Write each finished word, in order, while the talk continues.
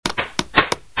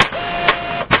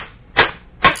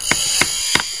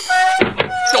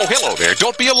Hello there.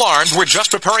 Don't be alarmed. We're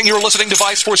just preparing your listening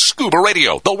device for Scuba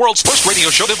Radio, the world's first radio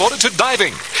show devoted to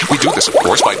diving. We do this, of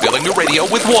course, by filling the radio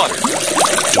with water.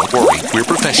 Don't worry, we're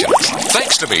professionals.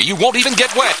 Thanks to me, you won't even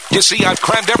get wet. You see, I've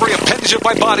crammed every appendage of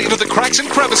my body into the cracks and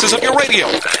crevices of your radio,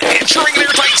 ensuring an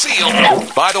airtight seal.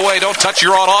 By the way, don't touch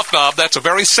your on-off knob. That's a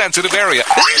very sensitive area.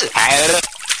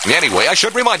 Anyway, I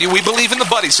should remind you, we believe in the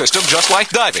buddy system just like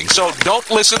diving, so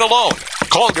don't listen alone.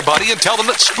 Call your buddy and tell them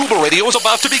that Scuba Radio is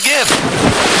about to begin.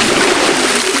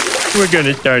 We're going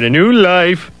to start a new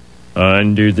life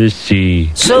under the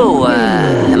sea. So,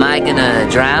 am I gonna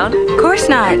drown? Of course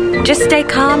not. Just stay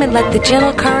calm and let the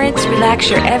gentle currents relax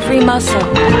your every muscle.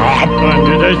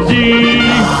 Under the sea.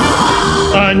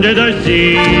 Under the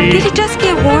sea. Did it just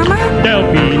get warmer?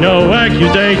 There'll be no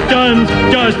accusations,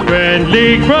 just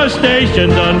friendly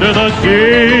crustaceans under the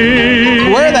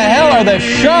sea. Where the hell are the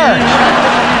sharks?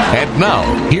 And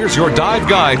now, here's your dive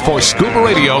guide for Scuba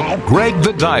Radio, Greg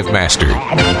the Dive Master.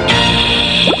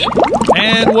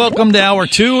 And welcome to Hour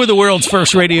 2 of the world's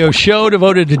first radio show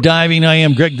devoted to diving. I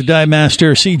am Greg the Dive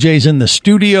Master. CJ's in the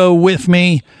studio with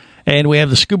me. And we have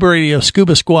the Scuba Radio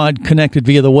Scuba Squad connected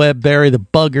via the web. Barry the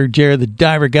Bugger, Jared the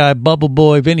Diver Guy, Bubble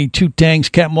Boy, Vinny Two Tanks,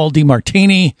 Captain Walt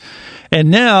DiMartini. And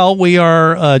now we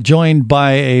are joined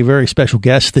by a very special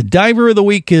guest, the Diver of the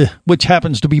Week, which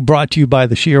happens to be brought to you by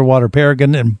the Shearwater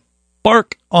Paragon. And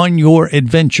embark on your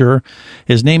adventure.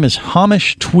 His name is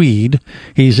Hamish Tweed.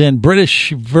 He's in British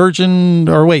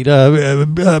Columbia.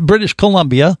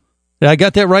 Did I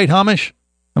got that right, Hamish?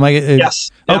 Am I? Yes.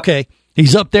 Okay.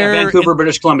 He's up there. Vancouver,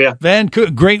 British Columbia.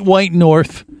 Vancouver, Great White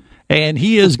North. And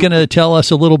he is going to tell us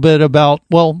a little bit about,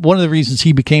 well, one of the reasons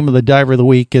he became the Diver of the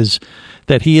Week is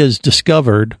that he has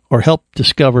discovered or helped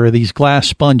discover these glass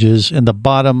sponges in the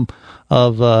bottom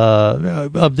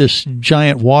of this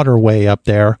giant waterway up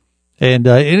there. And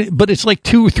but it's like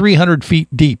 200 or 300 feet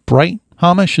deep, right,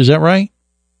 Hamish? Is that right?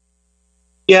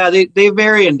 Yeah, they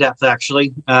vary in depth,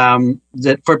 actually. But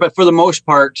for the most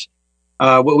part,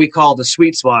 what we call the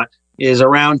sweet spot is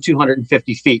around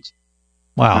 250 feet.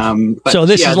 Wow. So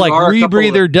this is like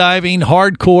rebreather diving,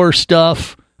 hardcore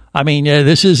stuff. I mean,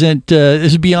 this isn't,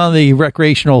 this is beyond the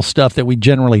recreational stuff that we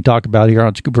generally talk about here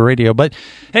on Scuba Radio. But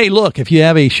hey, look, if you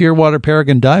have a Shearwater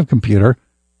Paragon dive computer,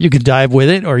 you could dive with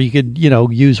it, or you could,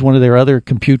 use one of their other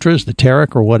computers, the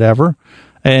Terek or whatever,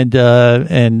 and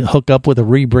hook up with a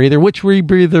rebreather. Which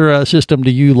rebreather system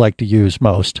do you like to use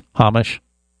most, Hamish?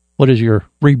 What is your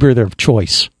rebreather of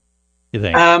choice, you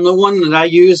think? The one that I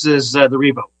use is the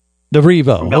Revo. The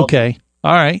Revo, okay.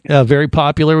 All right. Very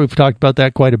popular. We've talked about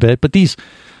that quite a bit. But these,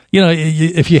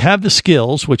 if you have the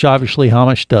skills, which obviously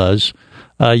Hamish does,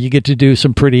 you get to do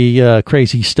some pretty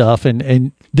crazy stuff.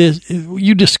 And this,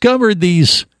 you discovered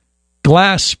these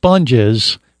glass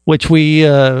sponges, which they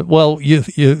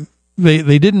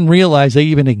didn't realize they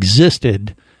even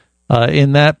existed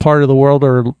in that part of the world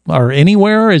or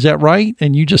anywhere. Is that right?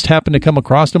 And you just happened to come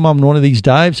across them on one of these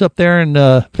dives up there in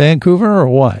Vancouver, or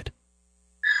what?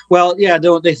 Well, yeah,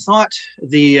 they thought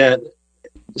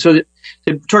so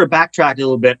to sort of backtrack a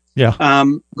little bit. Yeah.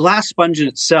 Glass sponge in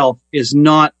itself is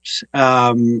not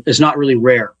really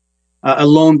rare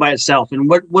alone by itself. And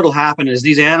what'll happen is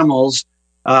these animals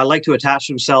like to attach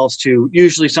themselves to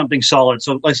usually something solid.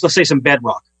 So let's say some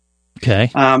bedrock. Okay.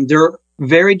 They're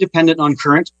very dependent on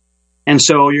current. And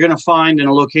so you're going to find in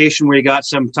a location where you got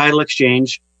some tidal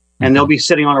exchange, and they'll be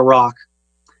sitting on a rock,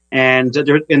 and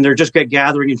they're just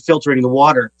gathering and filtering the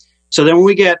water. So then when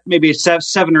we get maybe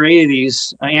 7 or 8 of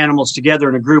these animals together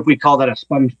in a group, we call that a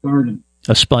sponge garden.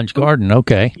 A sponge garden,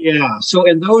 okay. Yeah. So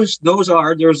and there's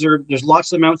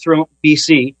lots of them out throughout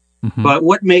BC, but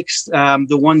what makes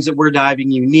the ones that we're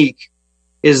diving unique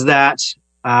is that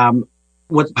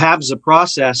what happens the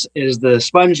process is the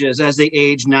sponges, as they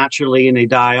age naturally and they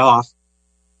die off,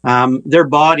 their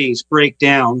bodies break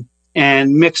down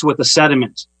and mix with the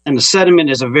sediment. And the sediment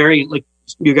is a very, like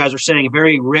you guys are saying,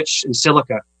 very rich in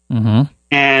silica.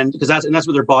 And because that's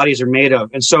what their bodies are made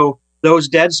of. And so those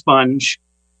dead sponge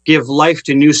give life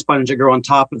to new sponge that grow on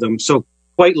top of them. So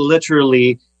quite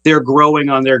literally, they're growing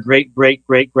on their great, great,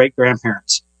 great, great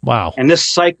grandparents. Wow. And this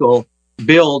cycle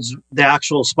builds the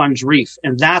actual sponge reef.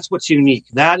 And that's what's unique.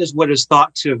 That is what is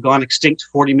thought to have gone extinct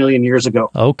 40 million years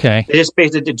ago. Okay. They just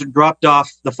basically dropped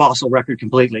off the fossil record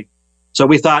completely. So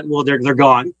we thought, well, they're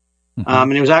gone.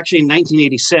 And it was actually in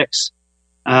 1986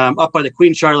 up by the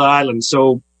Queen Charlotte Islands,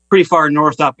 so pretty far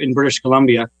north up in British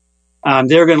Columbia.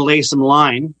 They're going to lay some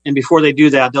line. And before they do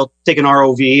that, they'll take an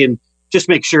ROV and just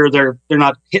make sure they're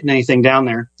not hitting anything down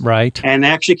there. Right. And they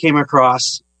actually came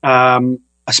across a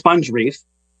sponge reef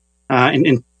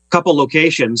in a couple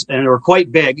locations, and they were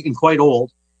quite big and quite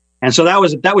old. And so that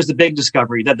was the big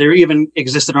discovery, that there even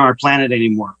existed on our planet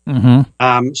anymore.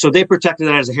 So they protected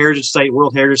that as a heritage site,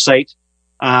 World Heritage Site.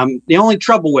 The only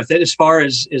trouble with it, as far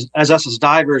as us as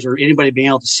divers or anybody being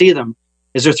able to see them,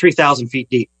 is they're 3,000 feet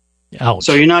deep. Ouch.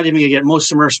 So you're not even going to get, most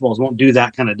submersibles won't do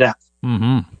that kind of depth.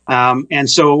 And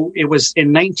so it was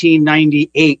in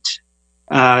 1998,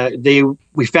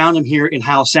 we found them here in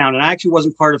Howe Sound. And I actually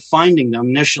wasn't part of finding them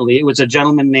initially. It was a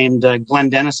gentleman named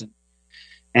Glenn Dennison.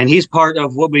 And he's part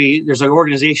of there's an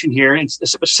organization here, and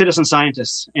it's citizen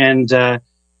scientists. And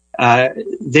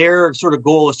their sort of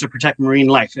goal is to protect marine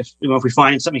life. If we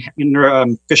find something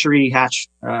in fishery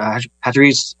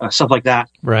hatcheries, stuff like that.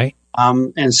 Right.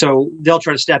 And so they'll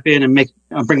try to step in and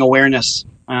bring awareness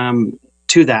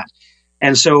to that.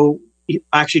 And so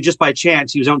actually, just by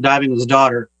chance, he was out diving with his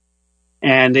daughter,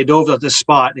 and they dove at this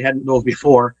spot. They hadn't dove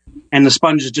before, and the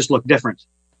sponges just looked different.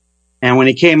 And when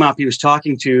he came up, he was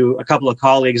talking to a couple of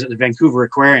colleagues at the Vancouver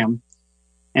Aquarium,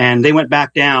 and they went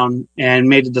back down and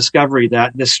made the discovery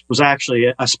that this was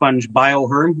actually a sponge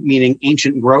bioherm, meaning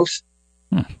ancient growth.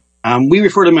 We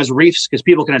refer to them as reefs because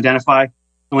people can identify. And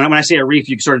when I say a reef,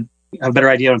 you can sort of have a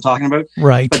better idea what I'm talking about.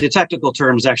 Right. But the technical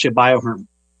term is actually a bioherm.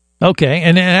 Okay.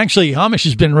 And actually, Hamish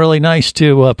has been really nice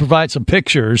to provide some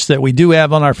pictures that we do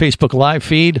have on our Facebook Live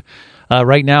feed.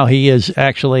 Right now, he is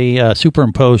actually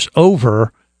superimposed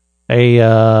over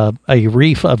a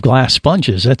reef of glass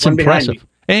sponges. That's impressive.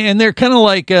 And they're kind of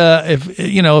like, if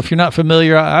you're not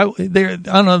familiar,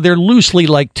 they're loosely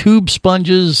like tube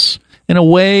sponges in a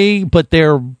way, but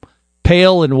they're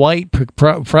pale and white,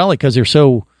 probably because they're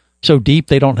so deep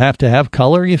they don't have to have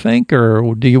color, you think?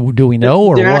 Or do we know,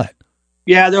 or what?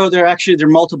 Yeah, they're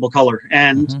multiple color.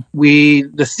 And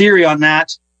the theory on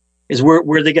that is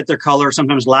where they get their color,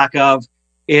 sometimes lack of.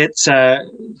 It's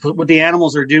what the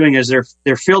animals are doing is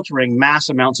they're filtering mass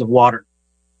amounts of water,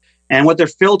 and what they're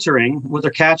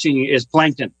catching is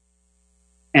plankton,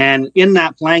 and in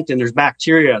that plankton there's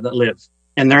bacteria that live,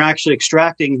 and they're actually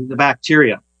extracting the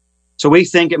bacteria. So we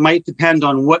think it might depend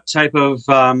on what type of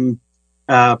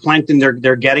plankton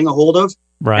they're getting a hold of.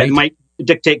 Right, it might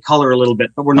dictate color a little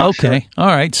bit, but we're not sure. Okay, all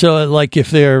right. So like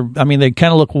if they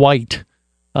kind of look white.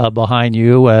 Behind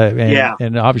you,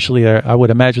 and obviously, I would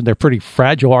imagine they're pretty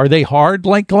fragile. Are they hard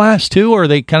like glass too, or are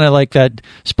they kind of like that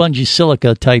spongy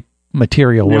silica type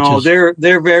material? No, they're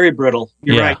very brittle.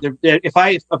 You're right. If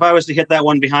I was to hit that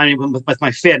one behind me with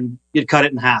my fin, you'd cut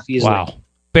it in half easily. Wow.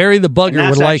 Barry the Bugger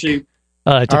would actually,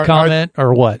 to comment,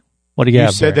 or what? What do you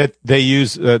have? You said that they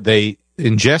use they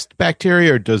ingest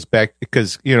bacteria, or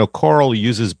because coral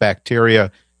uses bacteria.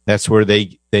 That's where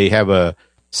they have a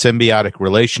symbiotic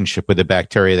relationship with the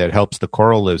bacteria that helps the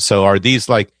coral live. So are these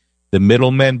like the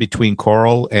middlemen between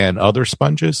coral and other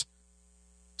sponges?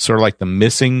 Sort of like the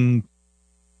missing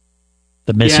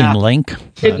link?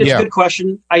 It's a good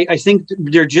question. I think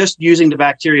they're just using the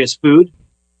bacteria as food.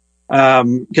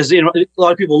 Because a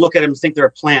lot of people look at them and think they're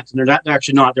a plant, and they're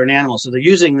actually not. They're an animal. So they're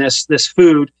using this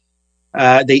food.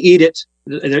 They eat it,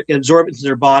 they absorb it into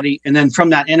their body, and then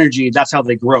from that energy, that's how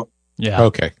they grow. Yeah.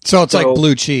 Okay. So it's like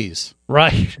blue cheese.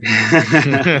 Right.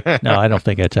 No, I don't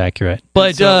think that's accurate.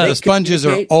 But so the sponges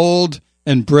are old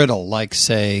and brittle, like,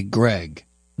 say, Greg.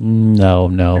 No.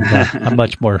 I'm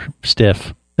much more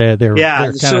stiff. They're kind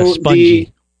of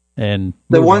spongy. And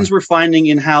the ones we're finding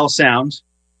in Howe Sound,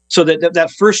 so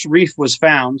that first reef was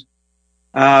found,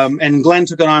 and Glenn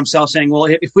took it on himself saying, well,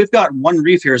 if we've got one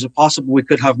reef here, is it possible we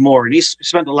could have more? And he's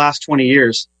spent the last 20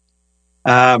 years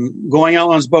going out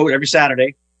on his boat every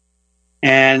Saturday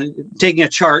and taking a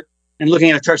chart and looking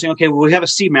at a chart saying, okay, well, we have a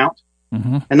seamount.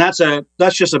 And that's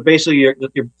just basically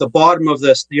the bottom of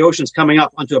the ocean's coming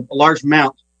up onto a large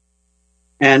mount.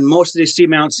 And most of these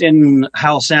seamounts in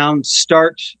Howe Sound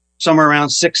start somewhere around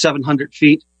 600-700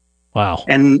 feet. Wow.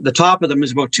 And the top of them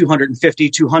is about 200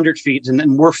 feet. And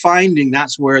then we're finding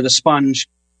that's where the sponge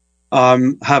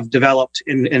have developed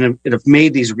and have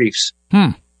made these reefs.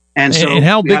 And so, and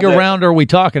how big around are we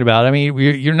talking about? I mean,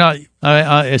 you're not.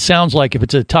 It sounds like if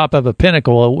it's the top of a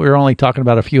pinnacle, we're only talking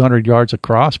about a few hundred yards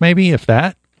across, maybe, if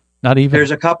that. Not even.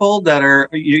 There's a couple that are.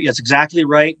 That's exactly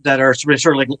right. That are sort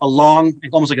of like a long,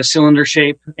 almost like a cylinder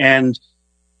shape, and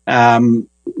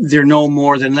they're no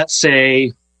more than, let's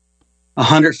say,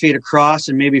 100 feet across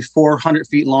and maybe 400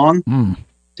 feet long.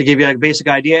 To give you a basic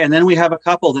idea. And then we have a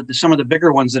couple some of the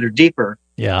bigger ones that are deeper.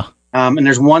 Yeah. And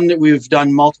there's one that we've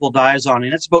done multiple dives on,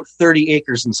 and it's about 30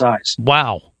 acres in size.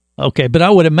 Wow. Okay. But I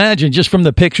would imagine, just from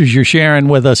the pictures you're sharing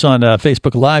with us on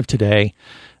Facebook Live today,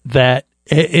 that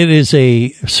it is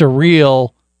a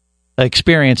surreal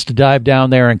experience to dive down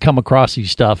there and come across these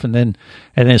stuff and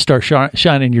then start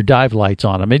shining your dive lights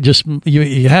on them. It just,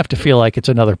 you have to feel like it's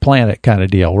another planet kind of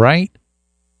deal, right?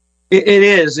 It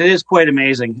is quite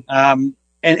amazing. And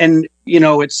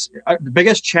it's the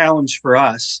biggest challenge for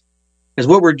us is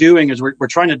what we're doing is we're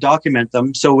trying to document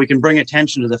them so we can bring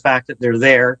attention to the fact that they're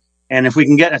there. And if we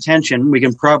can get attention, we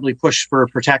can probably push for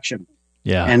protection.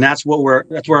 Yeah. And that's where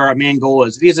our main goal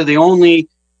is. These are the only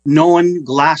known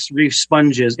glass reef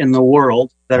sponges in the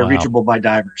world that are reachable by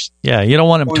divers. Yeah. You don't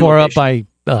want them tore up by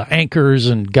anchors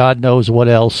and God knows what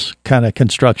else kind of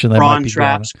construction. Prawn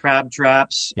traps, crab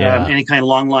traps, any kind of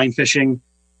long line fishing.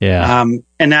 Yeah.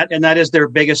 And that is their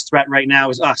biggest threat right now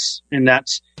is us. And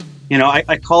that's,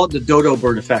 I call it the dodo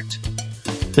bird effect.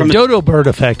 The dodo bird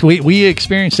effect. We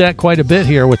experienced that quite a bit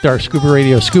here with our Scuba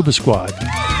Radio Scuba Squad.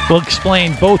 We'll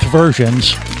explain both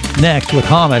versions next with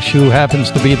Hamish, who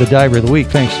happens to be the diver of the week,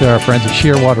 thanks to our friends at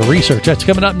Shearwater Research. That's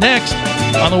coming up next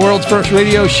on the world's first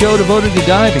radio show devoted to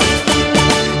diving.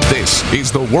 This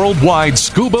is the Worldwide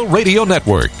Scuba Radio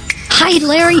Network. Hi,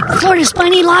 Larry. Florida's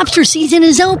spiny lobster season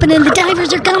is open and the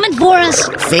divers are coming for us.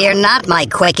 Fear not, my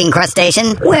quaking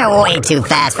crustacean. We're way too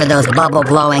fast for those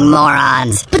bubble-blowing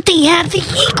morons. But they have the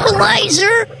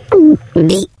equalizer.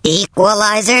 The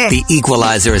equalizer? The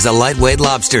equalizer is a lightweight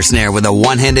lobster snare with a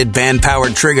one-handed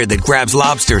band-powered trigger that grabs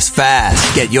lobsters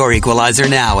fast. Get your equalizer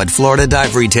now at Florida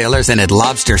dive retailers and at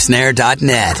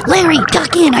lobstersnare.net. Larry,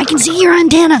 duck in. I can see your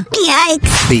antenna.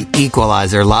 Yikes. The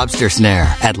equalizer lobster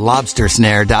snare at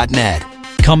lobstersnare.net.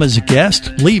 Come as a guest,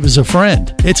 leave as a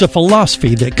friend. It's a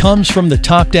philosophy that comes from the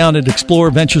top down at Explorer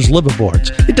Ventures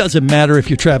liveaboards. It doesn't matter if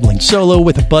you're traveling solo,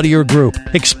 with a buddy, or group.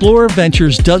 Explorer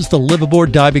Ventures does the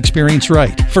liveaboard dive experience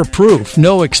right. For proof,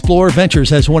 no Explorer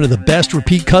Ventures has one of the best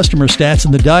repeat customer stats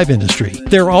in the dive industry.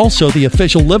 They're also the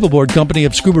official liveaboard company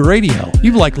of Scuba Radio.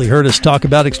 You've likely heard us talk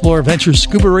about Explorer Ventures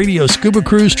Scuba Radio Scuba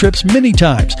Cruise trips many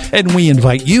times, and we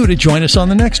invite you to join us on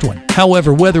the next one.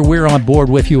 However, whether we're on board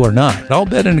with you or not, I'll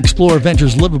bet an Explorer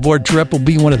Ventures liveaboard trip will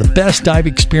be one of the best dive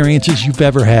experiences you've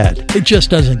ever had. It just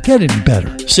doesn't get any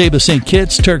better. Saba St.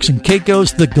 Kitts, Turks and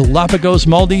Caicos, the Galapagos,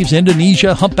 Maldives,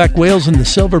 Indonesia, humpback whales, and the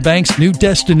Silver Banks, new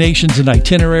destinations and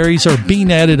itineraries are being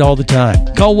added all the time.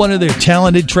 Call one of their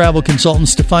talented travel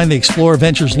consultants to find the Explorer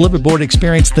Ventures liveaboard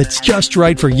experience that's just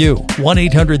right for you.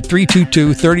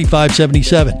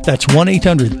 1-800-322-3577. That's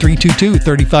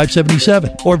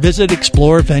 1-800-322-3577. Or visit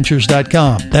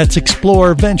explorerventures.com. That's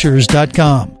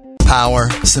explorerventures.com. Power,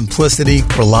 simplicity,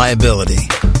 reliability.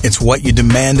 It's what you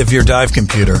demand of your dive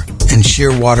computer, and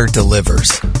Shearwater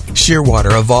delivers.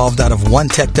 Shearwater evolved out of one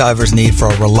tech diver's need for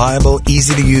a reliable,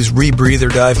 easy-to-use rebreather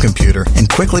dive computer and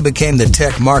quickly became the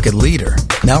tech market leader.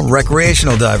 Now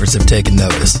recreational divers have taken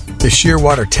notice. The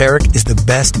Shearwater Taric is the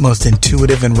best, most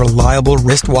intuitive, and reliable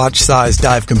wristwatch-sized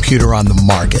dive computer on the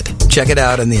market. Check it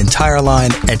out and the entire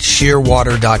line at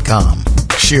shearwater.com.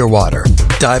 Shearwater,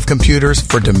 dive computers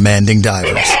for demanding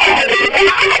divers.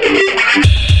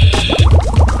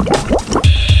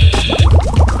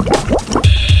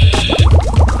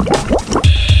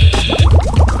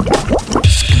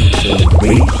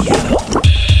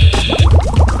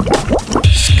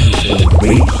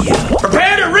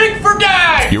 Prepare to rig for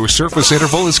dive! Your surface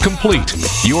interval is complete.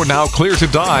 You're now clear to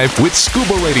dive with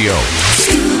Scuba Radio.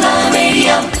 Scuba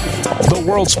Radio. The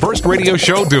world's first radio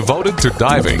show devoted to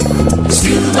diving.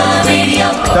 Scuba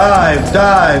Radio. Dive,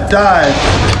 dive, dive.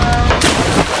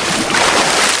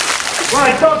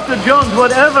 Why, Dr. Jones,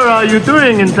 whatever are you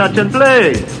doing in such a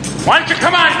place? Why don't you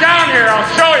come on down here? I'll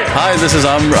show you. Hi, this is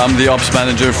Amr. I'm the ops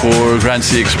manager for Grand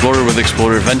Sea Explorer with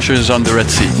Explorer Ventures on the Red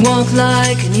Sea. Walk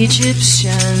like an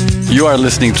Egyptian. You are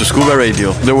listening to Scuba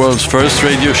Radio, the world's first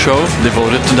radio show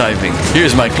devoted to diving.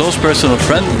 Here's my close personal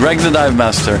friend, Greg the Dive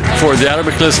Master. For the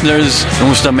Arabic listeners,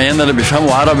 المستمعين اللي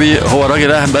بيفهموا عربي، هو راجل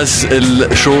ده بس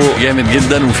الشو جامد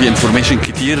جدا وفي انفورميشن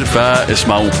كتير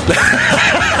فاسمعوه.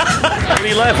 What are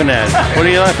you laughing at? What are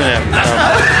you laughing at?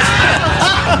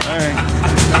 All right.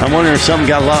 I'm wondering if something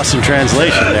got lost in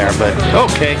translation there, but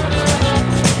okay.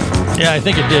 Yeah, I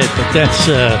think it did, but that's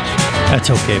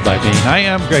okay by me. I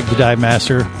am Greg the Dive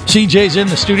Master. CJ's in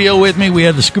the studio with me. We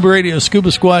have the Scuba Radio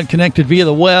Scuba Squad connected via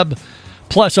the web,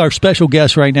 plus our special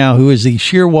guest right now, who is the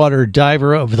Shearwater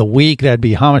Diver of the Week. That'd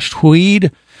be Hamish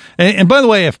Tweed. And by the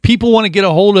way, if people want to get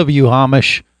a hold of you,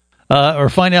 Hamish, or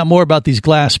find out more about these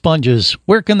glass sponges,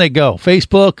 where can they go?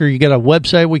 Facebook, or you got a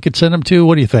website we could send them to?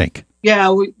 What do you think?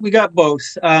 Yeah, we got both.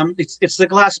 It's the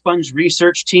Glass Sponge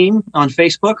Research Team on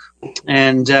Facebook,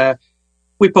 and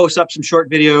we post up some short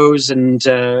videos and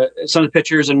some of the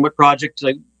pictures and what project,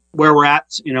 like where we're at,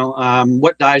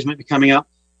 what dives might be coming up.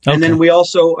 Okay. And then we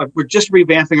also, we're just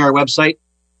revamping our website,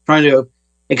 trying to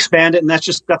expand it, and that's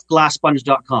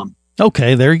glassponge.com.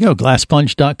 Okay, there you go.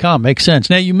 Glasssponge.com. Makes sense.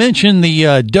 Now, you mentioned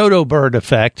the dodo bird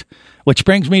effect, which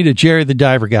brings me to Jerry the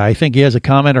Diver Guy. I think he has a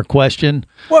comment or question.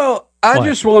 Well, I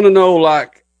just want to know,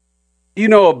 like,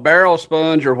 a barrel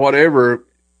sponge or whatever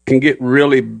can get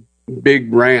really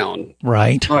big round.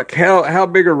 Right. Like, how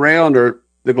big a round are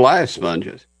the glass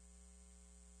sponges?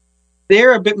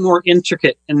 They're a bit more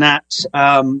intricate in that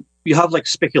you have like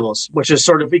spiculas, which is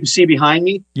sort of, you can see behind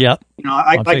me. Yep.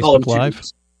 I call them Live.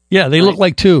 tubes. Yeah, they look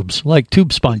like tubes, like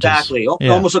tube sponges. Exactly.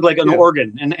 Yeah. Almost look like an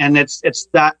organ. And it's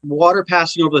that water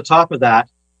passing over the top of that.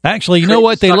 Actually, you know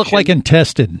what? They look like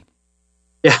intestine.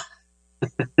 Yeah.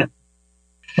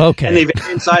 Okay. And they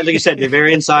vary in size, like you said, they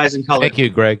vary in size and color. Thank you,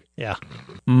 Greg. Yeah.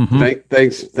 Mm-hmm.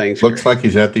 Thanks. Looks like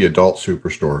he's at the adult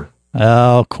superstore.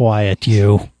 Oh, quiet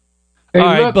you. All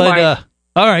right, but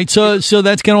all right. So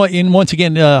that's kind of what. And once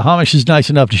again, Hamish is nice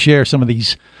enough to share some of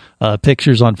these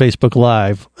pictures on Facebook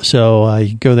Live. So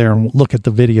you go there and look at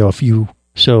the video if you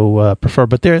so prefer.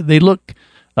 But they look.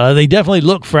 They definitely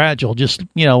look fragile. Just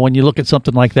when you look at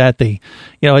something like that, it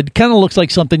kind of looks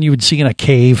like something you would see in a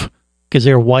cave because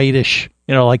they're whitish.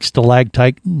 Like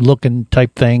stalactite looking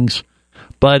type things.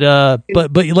 But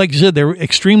like you said, they're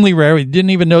extremely rare. We didn't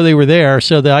even know they were there.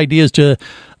 So the idea is to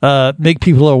make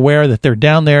people aware that they're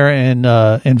down there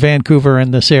in Vancouver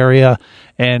in this area,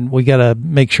 and we got to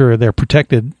make sure they're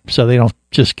protected so they don't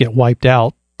just get wiped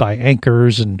out by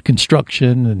anchors and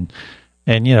construction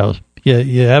and you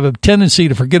have a tendency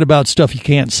to forget about stuff you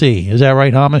can't see. Is that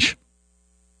right, Hamish?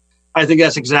 I think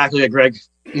that's exactly it, Greg.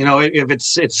 If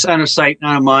it's out of sight,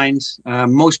 out of mind.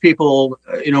 Most people,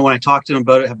 when I talk to them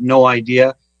about it, have no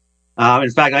idea.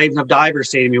 In fact, I even have divers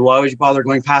say to me, "Why would you bother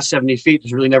going past 70 feet?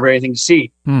 There's really never anything to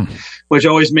see," which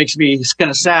always makes me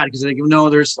kind of sad because I think, no,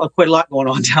 there's quite a lot going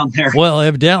on down there. Well,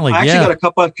 evidently, I actually got a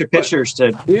couple of pictures to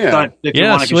if you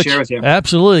want to share with you.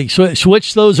 Absolutely,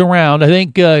 switch those around. I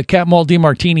think Captain Walt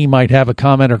DiMartini might have a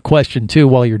comment or question too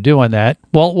while you're doing that.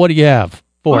 Walt, what do you have?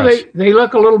 They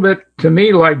look a little bit to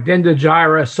me like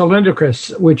Dendrogyra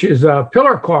cylindricus, which is a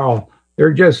pillar coral.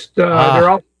 They're just they're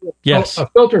all a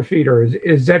filter feeder.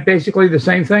 Is that basically the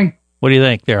same thing? What do you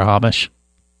think there, Hamish?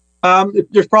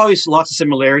 There's probably lots of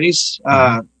similarities,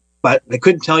 but I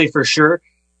couldn't tell you for sure.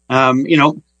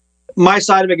 My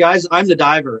side of it, guys, I'm the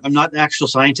diver. I'm not the actual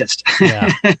scientist. Yeah.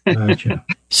 Gotcha.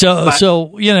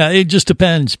 So it just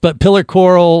depends. But pillar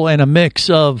coral and a mix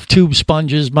of tube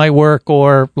sponges might work.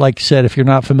 Or, like you said, if you're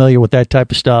not familiar with that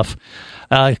type of stuff,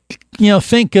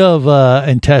 think of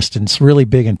intestines, really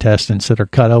big intestines that are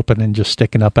cut open and just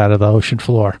sticking up out of the ocean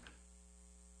floor.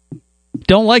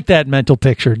 Don't like that mental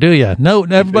picture, do you? No,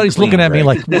 everybody's looking at me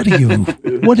like,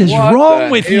 what is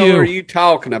wrong with you? What are you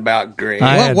talking about, Greg?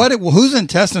 Whose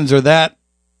intestines are that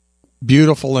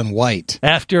beautiful and white?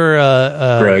 After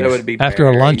a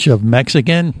lunch of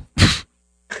Mexican,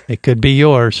 it could be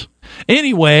yours.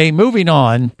 Anyway, moving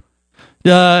on.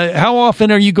 How often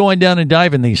are you going down and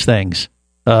diving these things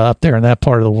up there in that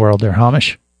part of the world there,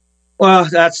 Hamish? Well,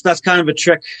 that's kind of a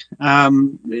trick.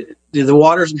 The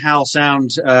waters in Howell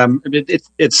Sound,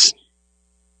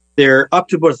 they're up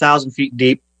to about 1,000 feet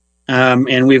deep,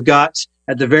 and we've got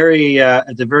at the very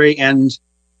end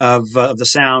of the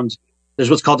sound, there's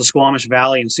what's called the Squamish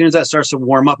Valley, and as soon as that starts to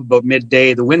warm up about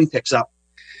midday, the wind picks up.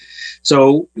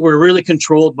 So we're really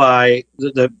controlled by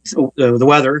the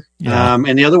weather,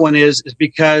 and the other one is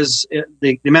because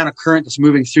the amount of current that's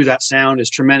moving through that sound is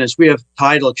tremendous. We have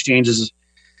tidal exchanges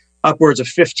upwards of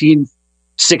 15,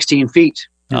 16 feet.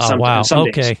 Wow.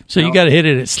 Okay. So you got to hit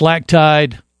it at slack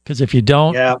tide, because if you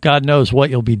don't, God knows what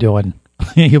you'll be doing.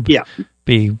 You'll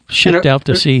be shipped out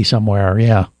to sea somewhere.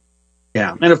 Yeah.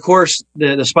 Yeah. And of course,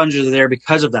 the sponges are there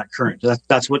because of that current.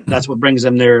 That's what brings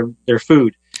them their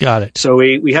food. Got it. So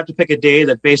we have to pick a day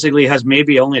that basically has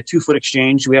maybe only a 2-foot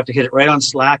exchange. We have to hit it right on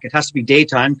slack. It has to be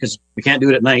daytime because we can't do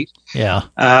it at night. Yeah.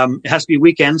 It has to be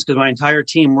weekends because my entire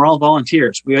team, we're all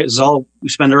volunteers. We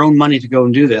spend our own money to go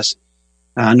and do this.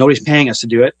 Nobody's paying us to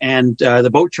do it. And the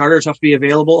boat charters have to be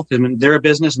available because they're a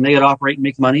business and they got to operate and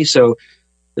make money. So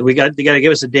they got to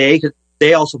give us a day because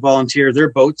they also volunteer their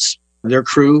boats, their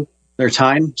crew, their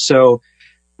time. So,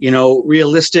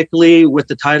 realistically with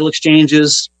the tidal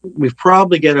exchanges, we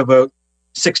probably get about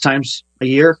 6 times a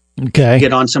year. Okay.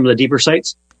 Get on some of the deeper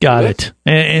sites. Got it.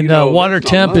 And water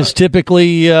temp is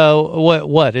typically,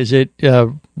 what is it?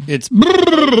 It's,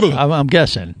 I'm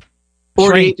guessing.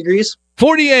 48 degrees.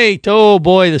 48. Oh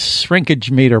boy, the shrinkage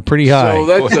meter pretty high.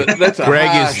 So that's a Greg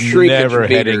high is never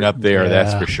meter. heading up there.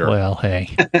 That's for sure. Well,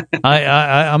 hey,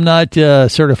 I'm not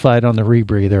certified on the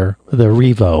rebreather, the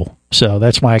Revo, so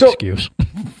that's my excuse.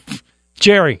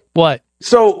 Jerry, what?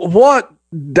 So what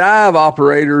dive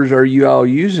operators are you all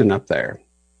using up there?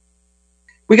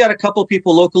 We got a couple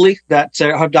people locally that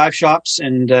have dive shops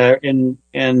and run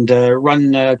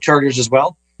charters as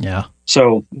well. Yeah.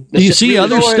 So do you see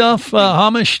other stuff,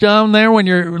 Hamish, down there when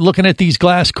you're looking at these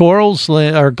glass corals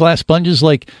or glass sponges,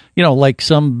 like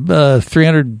some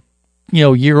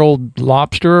 300-year-old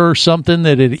lobster or something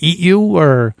that'd eat you,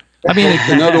 or I mean,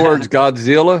 in other words,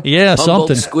 Godzilla. Yeah,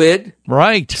 something. Squid.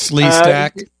 Right. Slee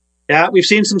stack. Yeah, we've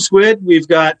seen some squid. We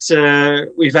have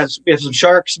some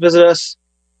sharks visit us.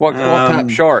 What type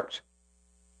of sharks?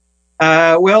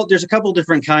 Well, there's a couple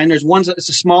different kinds. There's one it's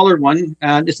a smaller one.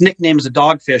 Its nickname is a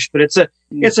dogfish, but it's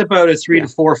about a 3 to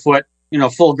 4 foot,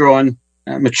 full grown,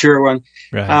 mature one.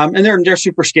 Right. And they're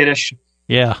super skittish.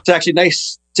 Yeah, it's actually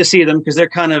nice to see them because they're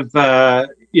kind of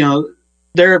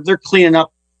they're cleaning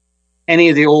up any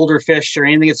of the older fish or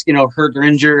anything that's hurt or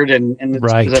injured, and it's,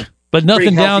 right. But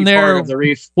nothing down there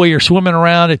where you're swimming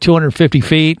around at 250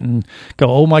 feet and go,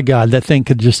 oh my God, that thing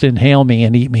could just inhale me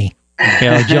and eat me.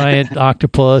 A giant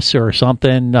octopus or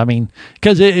something. I mean,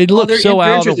 because it looks so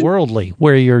otherworldly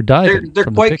where you're diving. They're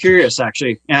quite curious,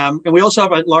 actually. And we also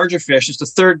have a larger fish. It's the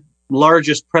third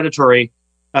largest predatory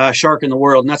shark in the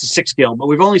world, and that's a 6-gill. But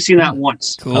we've only seen that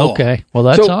once. Cool. Okay, well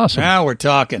that's awesome. Now we're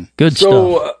talking. Good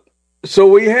stuff. So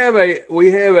we have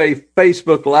a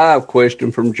Facebook Live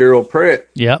question from Gerald Pratt.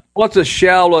 Yep. What's the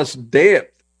shallowest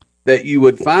depth that you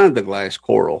would find the glass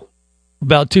coral?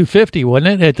 About 250,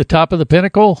 wasn't it, at the top of the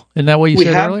pinnacle? Isn't that what you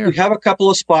said earlier? We have a couple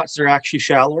of spots that are actually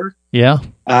shallower. Yeah.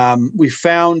 We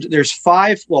found there's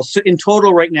 5. Well, so in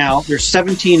total right now, there's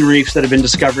 17 reefs that have been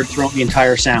discovered throughout the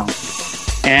entire sound.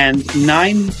 And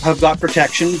 9 have got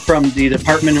protection from the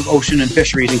Department of Ocean and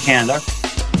Fisheries in Canada.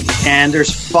 And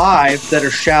there's 5 that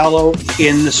are shallow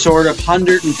in the sort of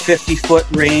 150-foot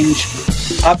range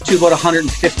up to about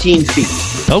 115 feet.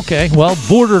 Okay, well,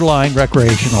 borderline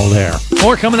recreational there.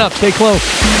 More coming up. Stay close.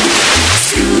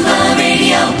 Scuba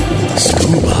Radio.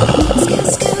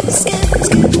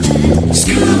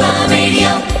 Scuba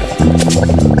Radio.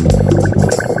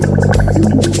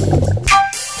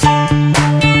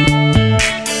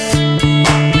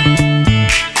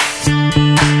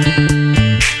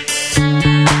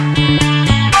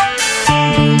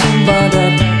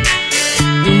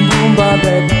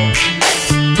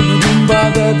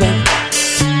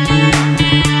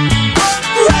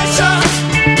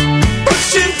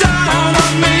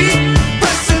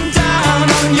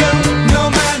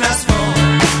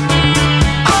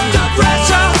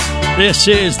 This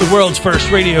is the world's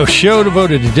first radio show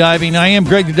devoted to diving. I am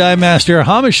Greg the Dive Master.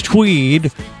 Hamish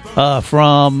Tweed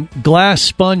from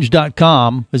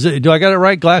GlassSponge.com. Do I got it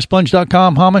right?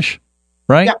 GlassSponge.com, Hamish?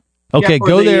 Right? Yeah. Okay,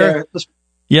 go there.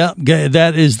 Yeah,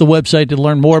 that is the website to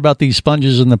learn more about these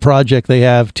sponges and the project they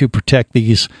have to protect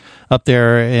these up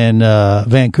there in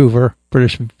Vancouver,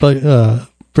 British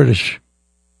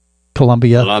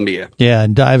Columbia. Yeah,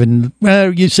 and diving.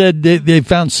 You said they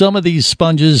found some of these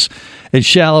sponges as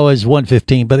shallow as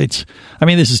 115, but this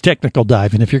is technical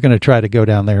diving. If you're going to try to go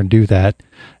down there and do that,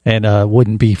 and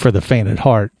wouldn't be for the faint at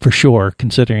heart, for sure,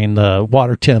 considering the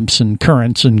water temps and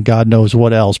currents and God knows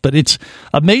what else. But it's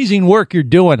amazing work you're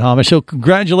doing, Hamish. So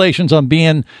congratulations on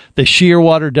being the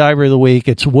Shearwater Diver of the Week.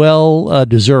 It's well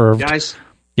deserved. Guys.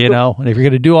 And if you're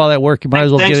going to do all that work, you might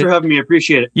as well Thanks for having me. I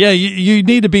appreciate it. Yeah, you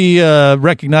need to be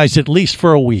recognized at least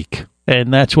for a week,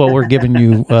 and that's what we're giving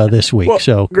you this week. Well,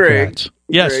 so, congrats. Greg.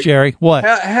 Yes, Greg. Jerry, what?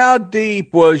 How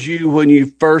deep was you when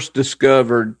you first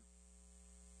discovered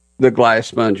the glass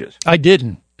sponges? I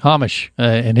didn't. Hamish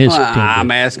and his team.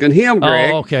 I'm asking him,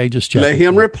 Greg. Oh, okay, just checking. Let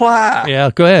him reply. Yeah,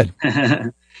 go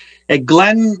ahead.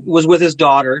 Glenn was with his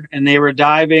daughter, and they were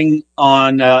diving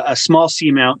on a small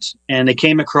seamount, and they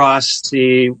came across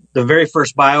the very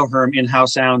first bioherm in Howe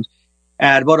Sound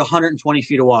at about 120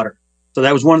 feet of water. So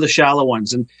that was one of the shallow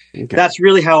ones. And that's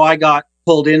really how I got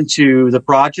pulled into the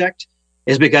project,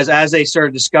 is because as they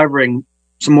started discovering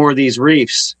some more of these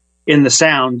reefs in the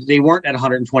Sound, they weren't at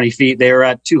 120 feet. They were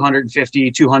at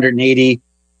 250, 280,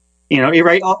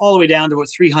 right all the way down to about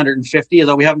 350,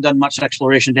 although we haven't done much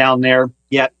exploration down there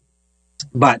yet.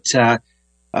 But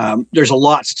there's a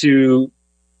lot to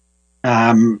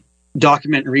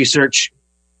document and research,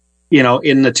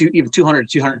 in the even 200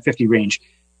 to 250 range.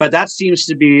 But that seems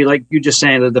to be, like you just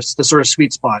saying, the sort of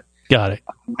sweet spot. Got it.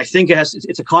 I think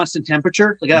it's a constant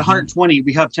temperature. Like at 120,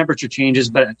 we have temperature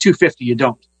changes, but at 250, you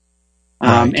don't.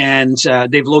 Right. And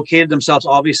they've located themselves,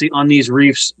 obviously, on these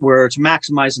reefs where to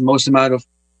maximize the most amount of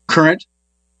current,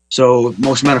 so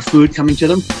most amount of food coming to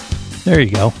them. There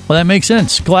you go. Well, that makes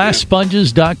sense.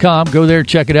 GlassSponges.com. Go there,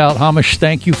 check it out. Hamish,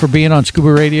 thank you for being on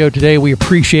Scuba Radio today. We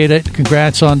appreciate it.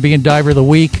 Congrats on being Diver of the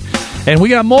Week. And we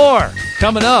got more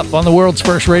coming up on the world's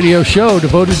first radio show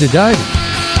devoted to diving.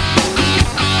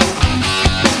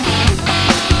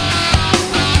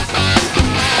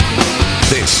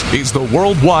 is the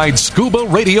Worldwide Scuba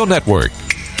Radio Network.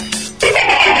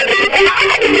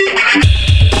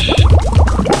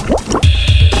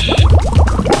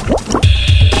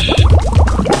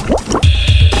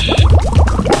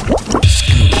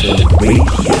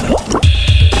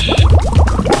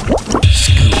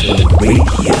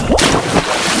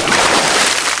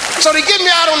 So they get me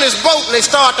out on this boat and they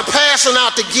start to passing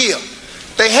out the gear.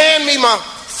 They hand me my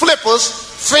flippers,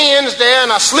 fins there,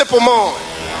 and I slip them on.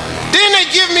 Then they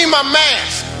give me my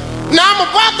mask. Now I'm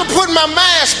about to put my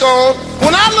mask on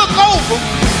when I look over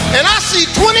and I see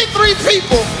 23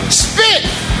 people spit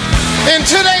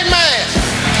into their mask.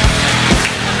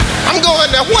 I'm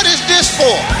going, now what is this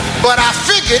for? But I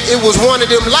figured it was one of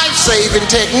them life-saving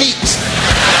techniques.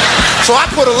 So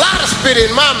I put a lot of spit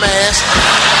in my mask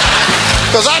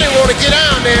because I didn't want to get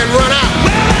down there and run out.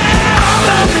 I'm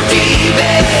off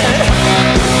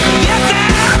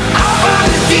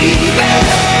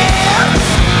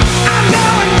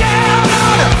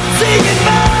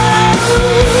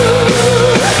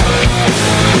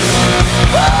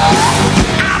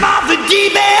the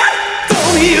deep end,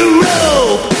 throw me a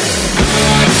rope.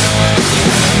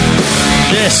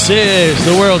 This is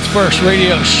the world's first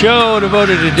radio show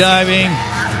devoted to diving.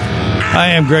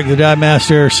 I am Greg the Dive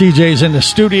Master. CJ's in the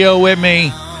studio with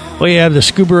me. We have the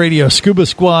Scuba Radio Scuba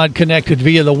Squad connected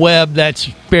via the web. That's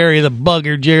Barry the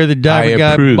Bugger, Jerry the Diver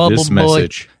Guy, Bubble this Boy.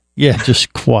 Message. Yeah,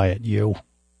 just quiet, you.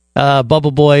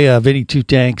 Bubble Boy, Vinny Two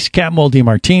Tanks, Cat Moldy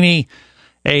Martini,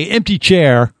 a empty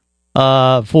chair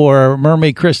for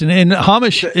Mermaid Kristen, and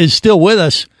Hamish is still with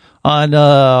us on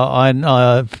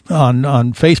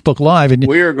Facebook Live. And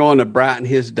we are going to brighten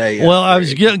his day. Well, I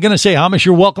was going to say, Hamish,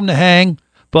 you're welcome to hang,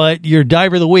 but you're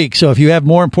Diver of the Week. So if you have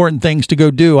more important things to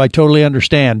go do, I totally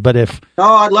understand. But if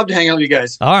I'd love to hang out with you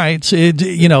guys. All right, so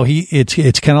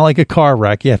it's kind of like a car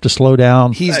wreck. You have to slow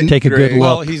down, take a good look.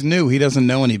 Well, he's new. He doesn't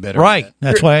know any better. Right.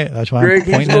 That's why Greg,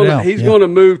 I'm pointing it out. He's going to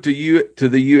move to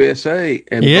the USA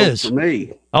and vote for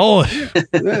me. Oh,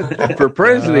 for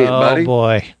president, buddy.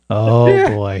 Oh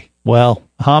boy. Well,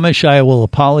 Hamish, I will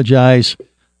apologize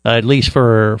at least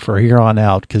for here on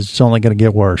out because it's only going to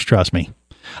get worse. Trust me.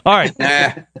 All right.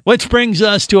 Which brings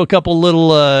us to a couple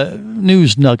little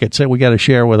news nuggets that we got to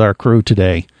share with our crew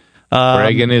today.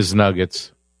 Greg and his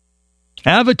nuggets.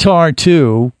 Avatar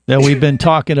 2 that we've been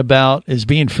talking about is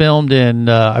being filmed in,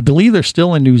 I believe they're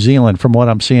still in New Zealand from what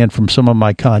I'm seeing from some of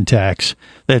my contacts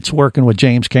that's working with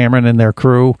James Cameron and their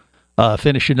crew,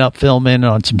 finishing up filming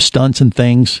on some stunts and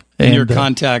things. And your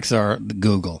contacts are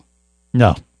Google.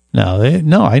 No,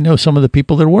 I know some of the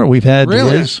people that work. We've had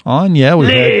Liz on. Yeah, we've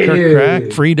had Kurt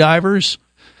Crack, free divers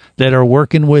that are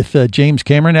working with James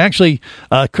Cameron. Actually,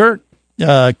 Kurt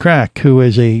Crack, who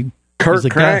is a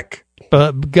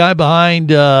guy behind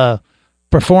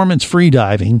Performance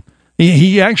Freediving.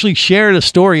 He actually shared a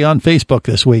story on Facebook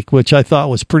this week, which I thought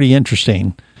was pretty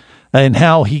interesting, and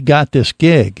how he got this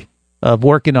gig of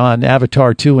working on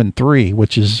Avatar 2 and 3,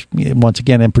 which is once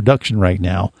again in production right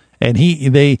now. And he's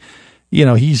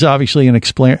obviously an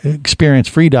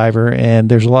experienced freediver, and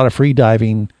there's a lot of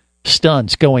freediving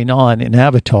stunts going on in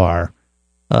Avatar,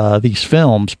 these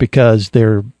films, because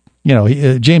they're,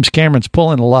 James Cameron's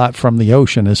pulling a lot from the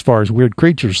ocean as far as weird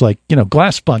creatures like,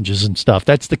 glass sponges and stuff.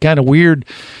 That's the kind of weird,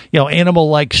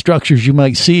 animal-like structures you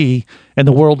might see in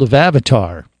the world of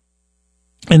Avatar.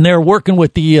 And they're working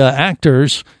with the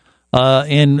actors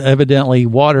in evidently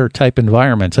water-type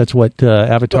environments. That's what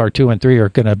Avatar 2 and 3 are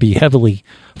going to be heavily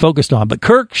focused on. But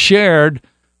Kirk shared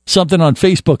something on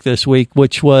Facebook this week,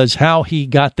 which was how he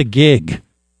got the gig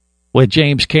with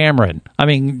James Cameron. I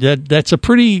mean, that's a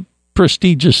pretty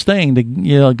prestigious thing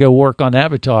to go work on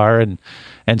Avatar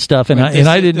and stuff. And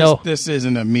I didn't know this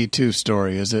isn't a Me Too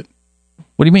story, is it?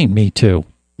 What do you mean, Me Too?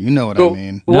 You know what I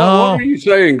mean. No, what are you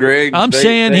saying, Greg? I'm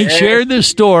saying he shared this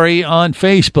story on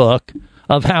Facebook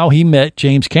of how he met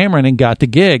James Cameron and got the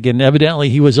gig. And evidently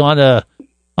he was on an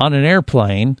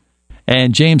airplane,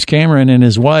 and James Cameron and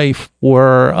his wife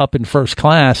were up in first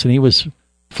class, and he was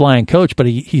flying coach, but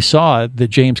he saw that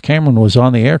James Cameron was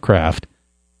on the aircraft.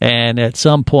 And at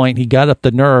some point he got up the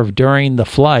nerve during the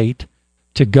flight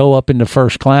to go up into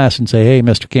first class and say, "Hey,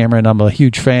 Mr. Cameron, I'm a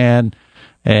huge fan,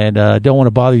 and don't want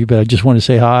to bother you, but I just want to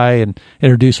say hi and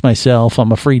introduce myself.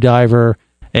 I'm a free diver."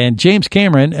 And James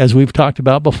Cameron, as we've talked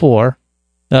about before,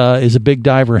 is a big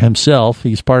diver himself.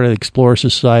 He's part of the Explorer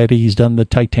Society. He's done the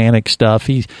Titanic stuff.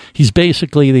 He's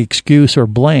basically the excuse or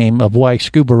blame of why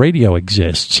scuba radio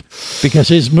exists, because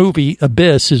his movie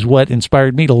Abyss is what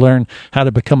inspired me to learn how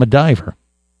to become a diver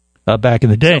back in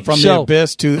the day. So from the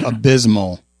abyss to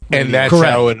abysmal. And that's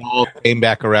Correct. how it all came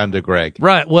back around to Greg.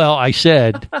 Right. Well, I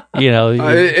said,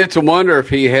 it's a wonder if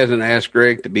he hasn't asked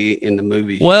Greg to be in the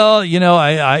movie. Well,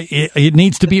 it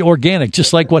needs to be organic,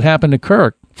 just like what happened to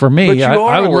Kirk. For me, But you I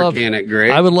are would organic, Greg.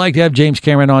 I would like to have James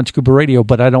Cameron on Scuba Radio,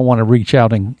 but I don't want to reach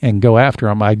out and go after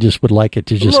him. I just would like it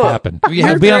to just happen. You're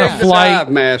We'll be on a Greg the flight. Dive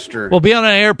Master. We'll be on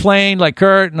an airplane like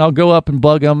Kurt, and I'll go up and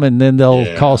bug them, and then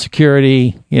they'll call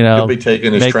security. He'll be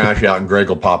taking his trash out, and Greg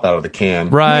will pop out of the can.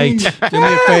 Right. Do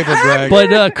me a favor, Greg.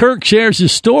 But Kirk shares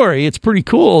his story. It's pretty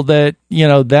cool that,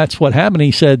 that's what happened.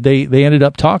 He said they ended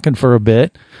up talking for a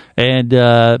bit, and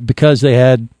because they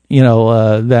had,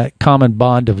 that common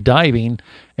bond of diving.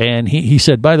 And he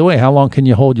said, by the way, how long can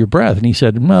you hold your breath? And he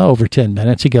said, over 10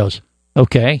 minutes. He goes,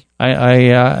 okay,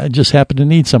 I just happen to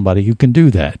need somebody who can do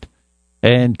that.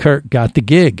 And Kirk got the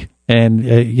gig. And,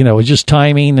 it was just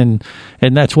timing. And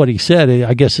that's what he said.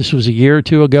 I guess this was a year or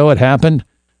two ago it happened.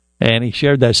 And he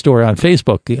shared that story on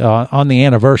Facebook on the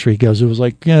anniversary. He goes, it was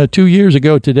like 2 years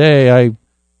ago today,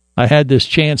 I had this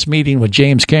chance meeting with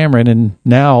James Cameron, and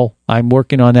now I'm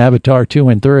working on Avatar 2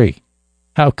 and 3.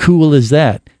 How cool is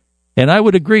that? And I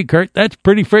would agree, Kurt, that's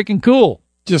pretty freaking cool.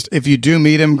 Just if you do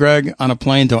meet him, Greg, on a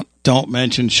plane, don't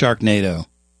mention Sharknado.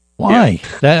 Why?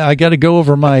 That I got to go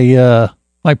over my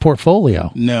my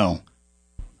portfolio. No.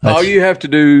 All you have to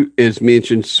do is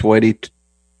mention Sweaty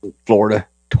Florida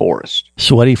Tourist.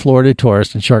 Sweaty Florida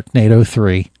Tourist and Sharknado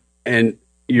 3. And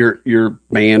you're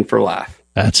banned for life.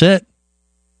 That's it.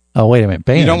 Oh, wait a minute.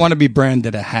 Banned. You don't want to be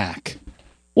branded a hack.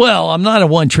 Well, I'm not a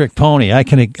one-trick pony.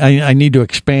 I need to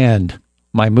expand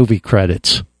my movie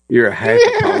credits. You're a hack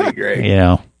pony,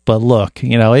 Greg. But look,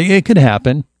 it could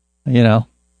happen.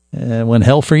 When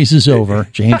hell freezes over,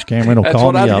 James Cameron will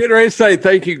call me up. That's what I'm getting ready to say.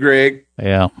 Thank you, Greg.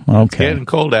 Yeah. Okay. It's getting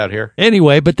cold out here.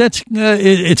 Anyway, but that's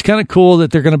it's kind of cool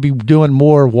that they're going to be doing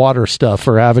more water stuff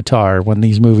for Avatar when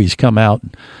these movies come out.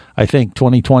 I think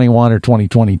 2021 or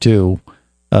 2022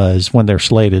 is when they're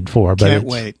slated for. But Can't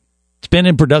wait. It's been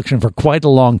in production for quite a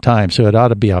long time, so it ought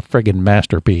to be a friggin'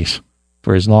 masterpiece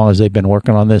for as long as they've been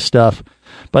working on this stuff.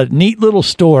 But neat little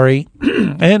story.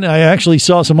 And I actually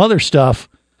saw some other stuff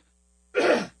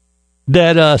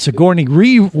that Sigourney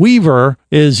Weaver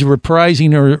is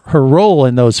reprising her role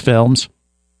in those films.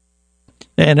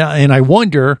 And I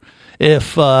wonder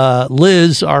if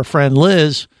Liz, our friend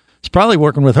Liz, is probably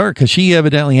working with her because she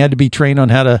evidently had to be trained on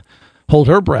how to hold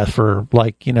her breath for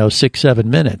 6-7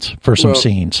 minutes for some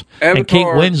scenes.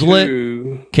 Avatar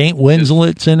and Kate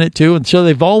Winslet's in it too. And so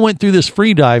they've all went through this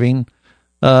free diving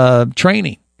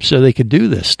training so they could do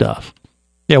this stuff.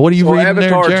 Yeah, what are you reading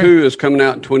Avatar there, 2 is coming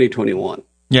out in 2021.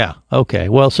 Yeah, okay.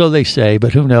 Well, so they say,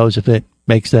 but who knows if it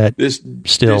makes that this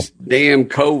damn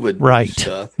COVID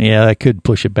stuff. Yeah, that could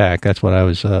push it back. That's what I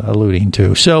was alluding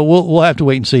to. So we'll have to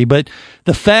wait and see. But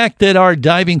the fact that our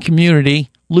diving community,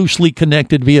 loosely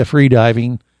connected via free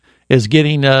diving, is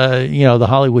getting the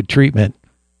Hollywood treatment,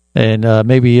 and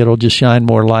maybe it'll just shine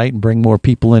more light and bring more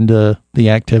people into the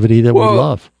activity that we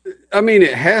love. I mean,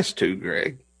 it has to,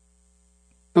 Greg.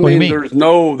 What do you mean?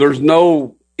 There's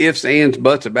no ifs, ands,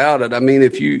 buts about it. I mean,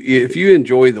 if you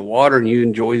enjoy the water and you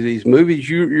enjoy these movies,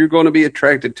 you're going to be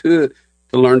attracted to it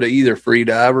to learn to either free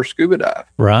dive or scuba dive.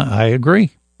 Right, I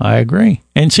agree.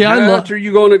 And see, how else are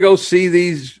you going to go see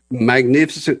these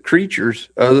magnificent creatures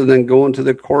other than going to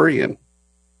the aquarium?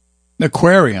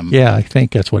 Aquarium. Yeah, I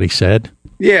think that's what he said.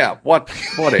 Yeah, whatever.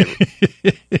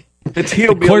 It's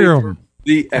hillbilly. Aquarium.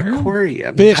 The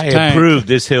aquarium. I approve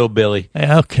this hillbilly.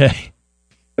 Okay.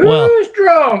 Well, who's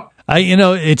drunk?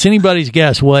 It's anybody's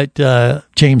guess what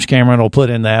James Cameron will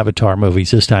put in the Avatar movies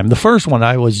this time. The first one,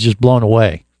 I was just blown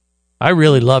away. I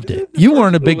really loved it. You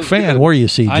weren't a big fan, were you,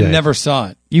 CJ? I never saw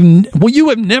it. You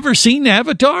have never seen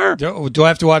Avatar? Do I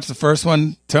have to watch the first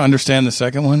one to understand the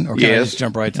second one, or can I just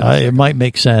jump right to the it might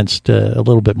make sense, a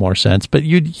little bit more sense. But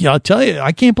I'll tell you,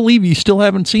 I can't believe you still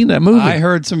haven't seen that movie. I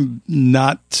heard some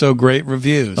not so great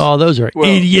reviews. Oh, those are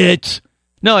idiots.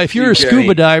 No, if you're a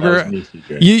scuba diver,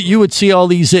 you would see all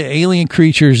these alien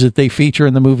creatures that they feature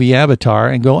in the movie Avatar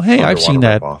and go, hey, I've seen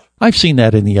that. I've seen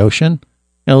that in the ocean.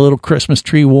 Little Christmas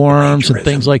tree worms and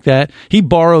things like that. He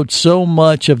borrowed so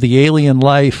much of the alien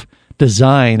life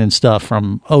design and stuff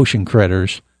from ocean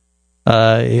critters.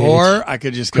 Or I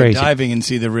could just go diving and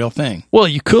see the real thing. Well,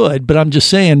 you could, but I'm just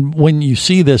saying, when you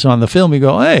see this on the film, you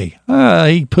go, hey,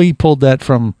 he pulled that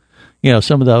from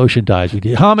some of the ocean dives we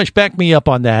did. Hamish, back me up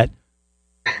on that.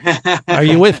 Are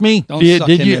you with me? Have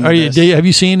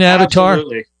you seen Avatar?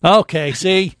 Absolutely. Okay,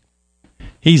 see?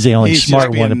 He's the only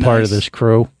smart one and part of this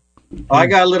crew. I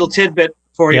got a little tidbit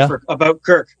for you about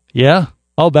Kirk. Yeah?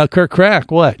 Oh, about Kirk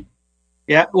Crack. What?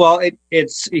 Yeah, well,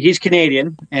 he's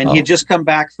Canadian, and he had just come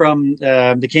back from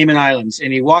the Cayman Islands,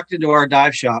 and he walked into our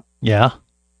dive shop. Yeah.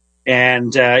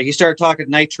 And he started talking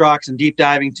nitrox and deep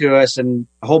diving to us, and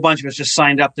a whole bunch of us just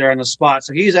signed up there on the spot.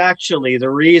 So he's actually the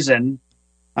reason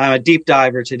I'm a deep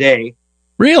diver today.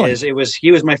 Really?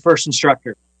 He was my first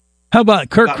instructor. How about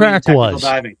Kirk Crack was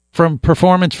diving. From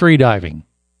Performance Freediving?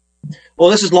 Well,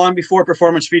 this is long before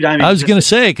Performance Freediving. I was going to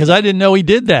say, because I didn't know he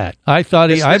did that. I thought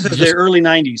this is the early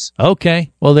 90s.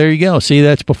 Okay. Well, there you go. See,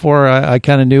 that's before I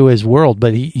kind of knew his world.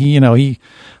 But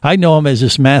I know him as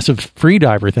this massive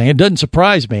freediver thing. It doesn't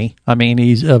surprise me. I mean,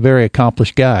 he's a very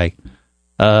accomplished guy.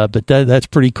 But that's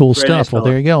pretty cool stuff. Nice well,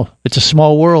 there you go. It's a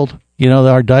small world.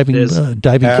 Our diving community.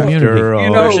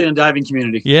 Especially in diving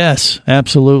community. Yes,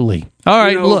 absolutely. All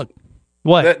right, look.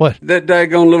 What? That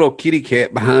daggone little kitty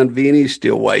cat behind Vinny's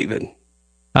still waving.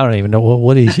 I don't even know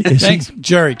what is Thanks,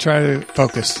 Jerry. Try to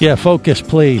focus. Yeah, focus,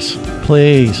 please.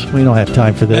 Please. We don't have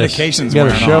time for this. Medication's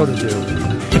got a show to do.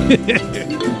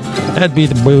 That'd be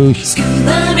the booze.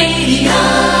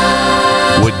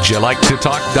 Would you like to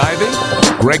talk diving?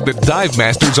 Greg the Dive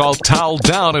Master's all toweled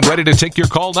down and ready to take your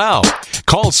call now.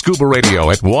 Call Scuba Radio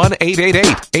at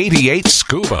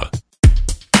 1-888-88-SCUBA.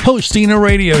 Hosting a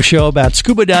radio show about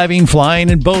scuba diving,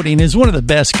 flying, and boating is one of the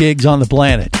best gigs on the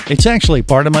planet. It's actually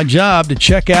part of my job to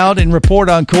check out and report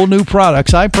on cool new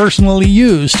products I personally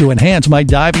use to enhance my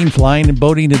diving, flying, and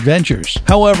boating adventures.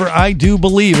 However, I do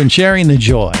believe in sharing the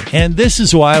joy, and this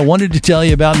is why I wanted to tell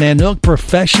you about Nanook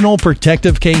Professional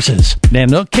Protective Cases.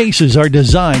 Nanook cases are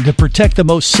designed to protect the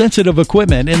most sensitive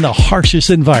equipment in the harshest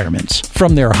environments.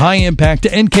 From their high-impact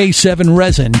NK7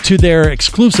 resin to their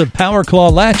exclusive Power Claw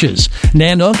latches,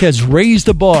 Nanook has raised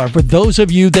the bar for those of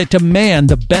you that demand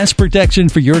the best protection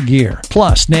for your gear.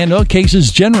 Plus, Nanook cases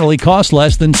generally cost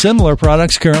less than similar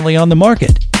products currently on the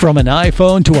market. From an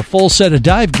iPhone to a full set of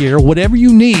dive gear, whatever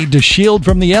you need to shield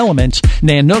from the elements,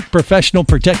 Nanook Professional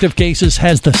Protective Cases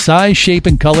has the size, shape,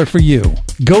 and color for you.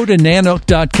 Go to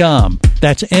Nanook.com.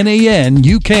 That's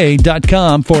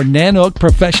NANUK.com for Nanook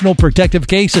Professional Protective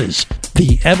Cases.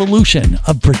 The evolution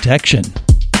of protection.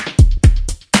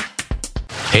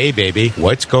 Hey, baby,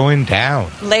 what's going down?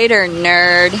 Later,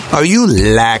 nerd. Are you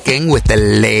lacking with the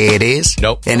ladies?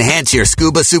 Nope. Enhance your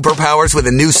scuba superpowers with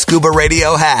a new Scuba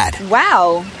Radio hat.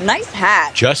 Wow, nice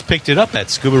hat. Just picked it up at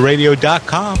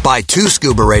ScubaRadio.com. Buy 2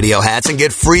 Scuba Radio hats and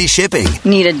get free shipping.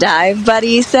 Need a dive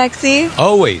buddy, sexy?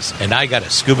 Always, and I got a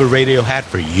Scuba Radio hat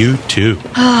for you, too.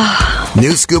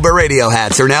 New Scuba Radio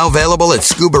hats are now available at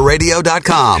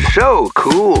ScubaRadio.com. So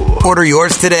cool. Order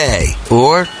yours today,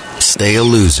 or stay a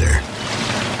loser.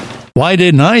 Why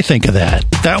didn't I think of that?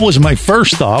 That was my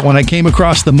first thought when I came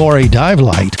across the Moray Dive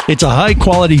Light. It's a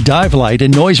high-quality dive light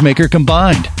and noisemaker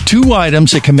combined. 2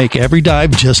 items that can make every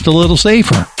dive just a little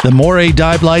safer. The Moray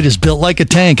Dive Light is built like a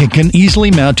tank and can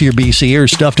easily mount to your BC or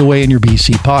stuffed away in your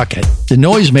BC pocket. The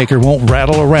noisemaker won't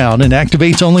rattle around and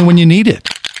activates only when you need it.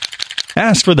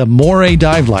 Ask for the Moray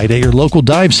Dive Light at your local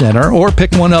dive center or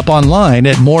pick one up online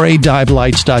at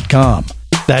moraydivelights.com.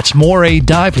 That's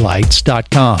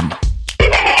moraydivelights.com.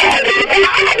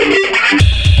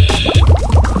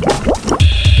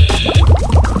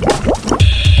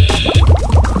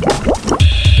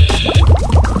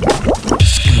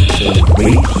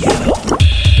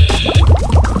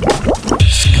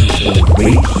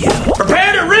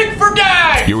 Prepare to rig for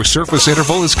dive! Your surface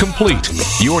interval is complete.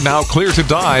 You're now clear to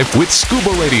dive with Scuba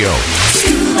Radio.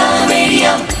 Scuba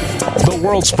Radio. The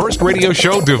world's first radio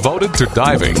show devoted to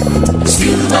diving.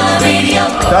 Scuba Radio.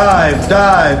 Dive,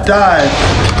 dive, dive.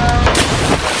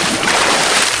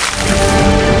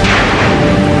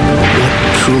 What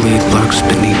truly lurks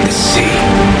beneath the sea?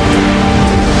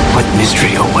 What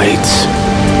mystery awaits?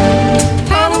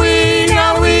 Halloween,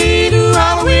 Halloween, ooh,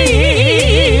 Halloween.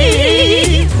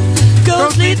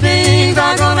 Ghostly things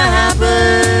are gonna happen.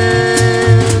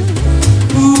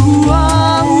 Ooh,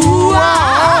 ah, ooh,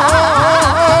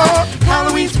 ah.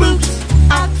 Halloween spooks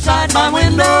outside my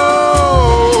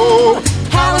window.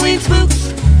 Halloween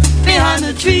spooks behind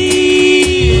the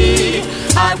tree.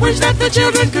 I wish that the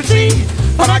children could see,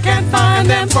 but I can't find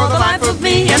them for the life of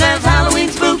me. And there's Halloween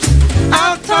spooks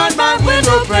outside my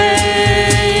window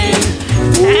pane.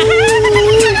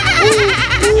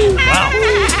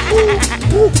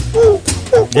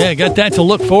 Yeah, got that to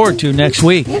look forward to next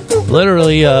week.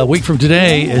 Literally a week from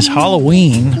today is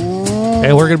Halloween,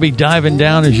 and we're going to be diving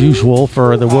down as usual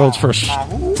for the world's first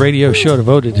radio show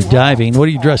devoted to diving. What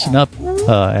are you dressing up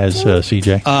as,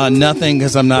 CJ? Nothing,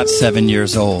 because I'm not 7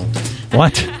 years old.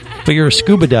 What? But you're a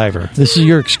scuba diver. This is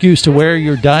your excuse to wear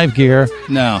your dive gear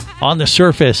on the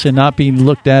surface and not being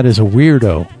looked at as a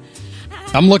weirdo.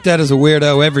 I'm looked at as a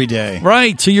weirdo every day.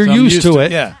 Right, so you're used to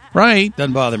it. Yeah. Right.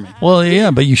 Doesn't bother me. Well,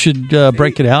 yeah, but you should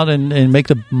break it out and make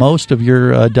the most of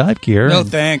your dive gear. No,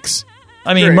 thanks.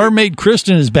 I mean, Mermaid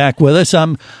Kristen is back with us.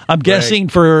 I'm guessing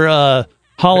for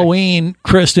Halloween,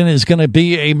 Kristen is going to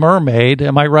be a mermaid.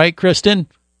 Am I right, Kristen?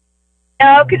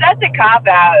 No, because that's a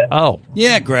cop-out. Oh.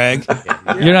 Yeah, Greg.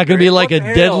 You're not going to be like a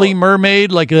deadly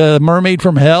mermaid, like a mermaid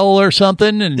from hell or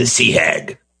something? And the sea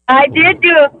hag. I did do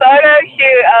a photo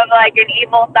shoot of like an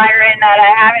evil siren that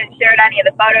I haven't shared any of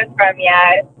the photos from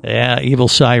yet. Yeah, evil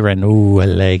siren. Ooh, I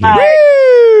like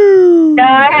it. No,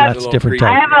 That's different I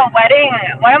type. have a wedding.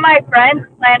 One of my friends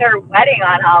planned her wedding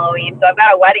on Halloween, so I've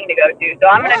got a wedding to go to. So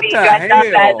I'm going to be dressed up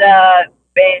as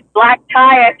a black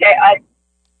tie.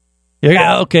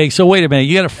 Yeah, okay, so wait a minute.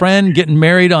 You got a friend getting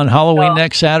married on Halloween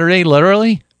next Saturday,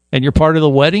 literally? And you're part of the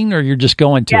wedding, or you're just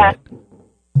going to it?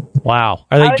 Wow.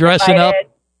 Are they dressing up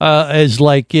as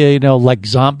like, like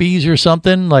zombies or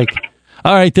something? Like,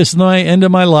 all right, this is the end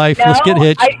of my life. No, Let's get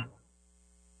hitched.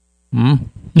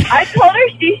 I told her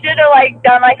she should have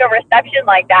done a reception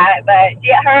like that, but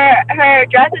her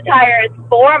dress attire is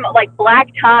formal, like black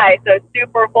tie, so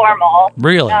super formal.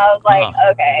 Really? And I was like,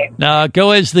 okay. Now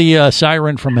go as the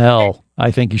siren from hell.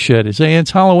 I think you should.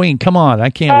 It's Halloween. Come on, I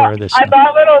can't wear this. I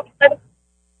got a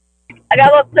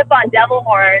little clip-on devil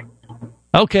horn.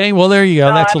 Okay, well there you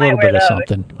go. That's a little bit of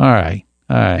something. All right.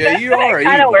 Yeah, you are.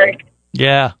 Kind of work.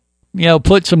 Yeah.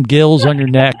 Put some gills on your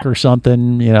neck or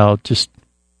something. Just.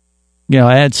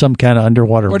 Add some kind of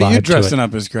underwater vibe. What are you dressing to it.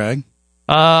 up as, Greg?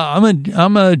 I'm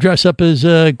gonna dress up as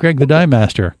Greg the Dive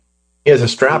Master. He has a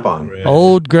strap on.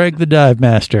 Old Greg the Dive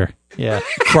Master. Yeah.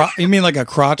 You mean like a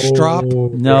crotch strap?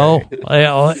 No.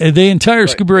 The entire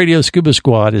Scuba Radio Scuba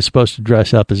Squad is supposed to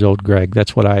dress up as old Greg.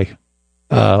 That's what I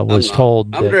was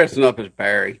told. I'm dressing up as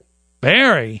Barry.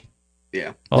 Barry?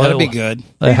 Yeah. That'd be good.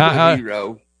 How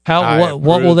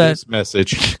what will that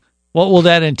message? What will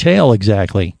that entail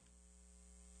exactly?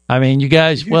 I mean, you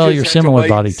guys, you're similar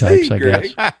body types, I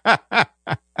guess.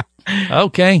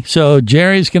 Okay, so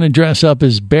Jerry's going to dress up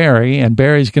as Barry, and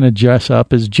Barry's going to dress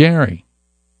up as Jerry.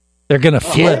 They're going to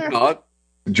flip.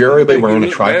 Jerry will be wearing a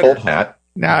trifold hat.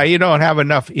 No, you don't have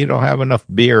enough. You don't have enough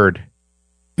beard.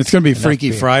 It's going to be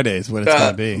Freaky Friday is what it's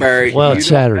going to be. Barry, well, it's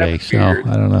Saturday, so I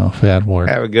don't know if that'd work.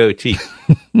 Have a goatee.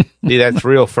 See, that's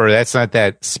real fur. That's not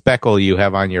that speckle you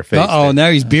have on your face. Now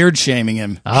he's beard shaming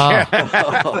him.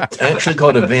 It's actually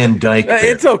called a Van Dyke beard.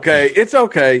 It's okay. It's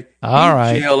okay. All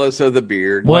right. Jealous of the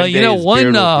beard. Well,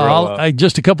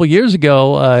 just a couple years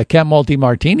ago, Cat Multi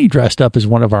Martini dressed up as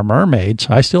one of our mermaids.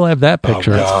 I still have that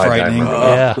picture. That's frightening.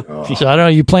 Yeah. So I don't know.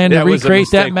 You plan to recreate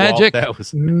that magic? That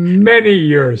was many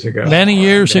years ago. Many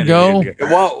years ago.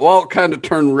 Walt kind of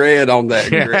turned red on that,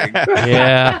 Greg.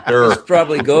 Yeah. It's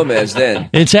probably Gomez then.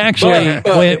 It's actually,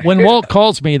 when Walt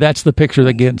calls me, that's the picture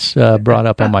that gets brought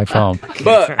up on my phone.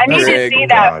 But I need to see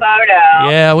that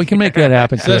photo. Yeah, we can make that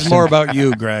happen. It says more about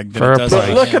you, Greg. But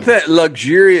look at that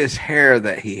luxurious hair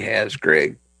that he has,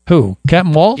 Greg. Who?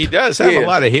 Captain Walt? He does have a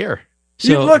lot of hair.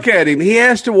 You look at him. He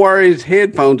has to wear his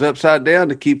headphones upside down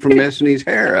to keep from messing his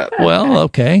hair up. Well,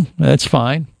 okay. That's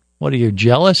fine. What, are you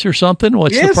jealous or something?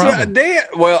 What's the problem?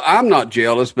 Well, I'm not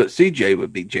jealous, but CJ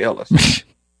would be jealous.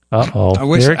 Uh-oh. I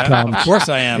wish. Here it comes. Of course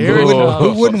I am.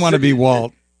 Who wouldn't want to be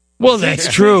Walt? Well,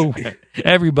 that's true.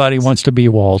 Everybody wants to be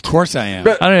Walt. Of course I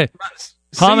am.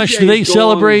 How much do they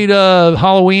celebrate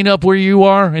Halloween up where you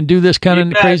are and do this kind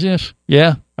of craziness?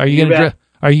 Yeah. Are you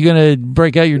gonna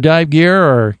break out your dive gear,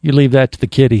 or you leave that to the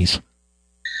kiddies?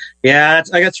 Yeah,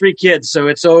 I got 3 kids, so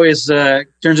it's always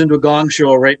turns into a gong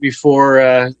show right before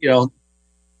the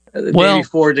day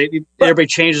before everybody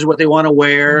changes what they want to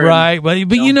wear. Right, but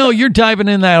you're diving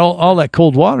in that all that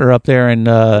cold water up there in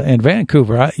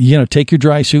Vancouver. Take your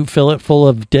dry suit, fill it full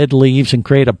of dead leaves, and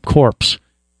create a corpse.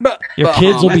 Your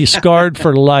kids will be scarred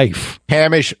for life.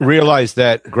 Hamish realized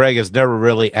that Greg has never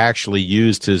really actually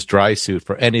used his dry suit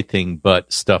for anything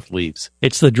but stuffed leaves.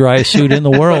 It's the driest suit in the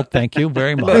world. Thank you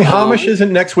very much. Hey, Hamish,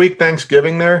 isn't next week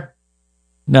Thanksgiving there?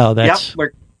 No, that's... Yep,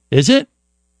 is it?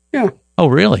 Yeah. Oh,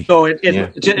 really? So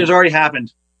it's already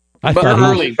happened. I but thought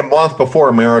early. A month before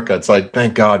America. It's like,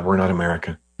 thank God we're not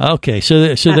America. Okay,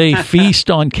 so they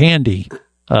feast on candy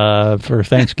for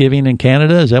Thanksgiving in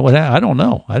Canada? Is that what happened? I don't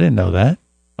know. I didn't know that.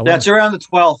 That's around the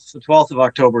 12th of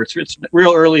October. It's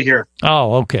real early here.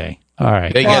 Oh, okay. All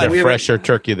right. They get a fresher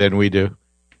turkey than we do.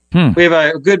 We have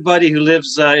a good buddy who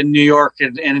lives in New York,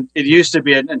 and it used to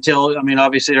be until,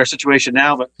 obviously our situation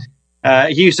now, but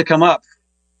he used to come up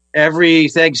every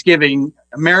Thanksgiving,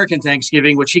 American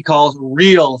Thanksgiving, which he calls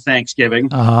real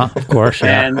Thanksgiving. Of course.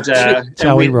 Yeah.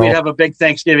 And we'd have a big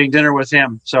Thanksgiving dinner with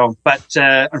him. So, but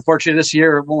unfortunately this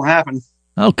year it won't happen.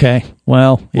 Okay.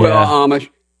 Well, yeah. Well, Amish,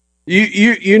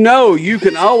 you know you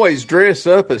can always dress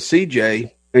up as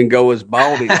CJ and go as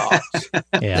Baldy Locks.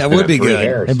 Yeah. That would be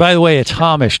good. And by the way, it's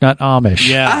Hamish, not Amish.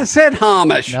 Yeah. I said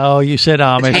Hamish. No, you said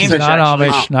Amish. It's not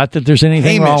Amish. Not that there's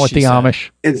anything wrong with the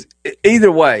Amish. It's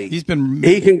either way. He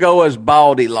can go as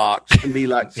Baldy Locks and be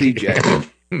like CJ.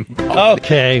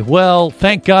 Okay, well,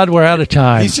 thank God we're out of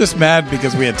time. He's just mad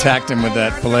because we attacked him with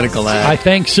that political ad. I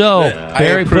think so.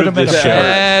 Barry put him in a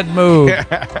bad mood.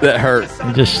 That hurt.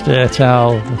 That's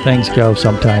how things go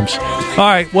sometimes. All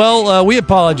right, well, we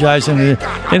apologize in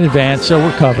advance, so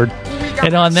we're covered.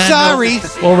 And on that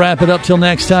note, we'll wrap it up till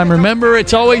next time. Remember,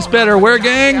 it's always better. Where,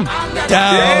 gang?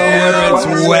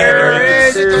 Down where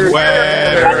it's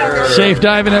wetter. Safe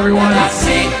diving, everyone.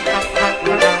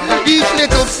 Each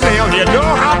little snail here know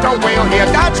how to whale here.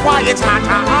 That's why it's hotter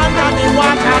under the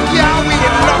water. Yeah, we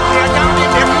in luck here down in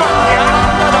the muck here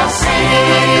under the sea.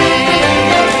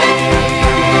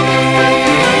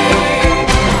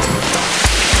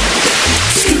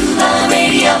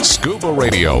 Scuba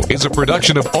Radio is a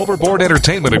production of Overboard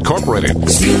Entertainment Incorporated.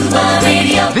 Scuba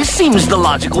Radio. This seems the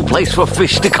logical place for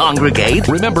fish to congregate.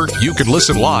 Remember, you can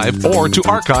listen live or to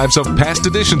archives of past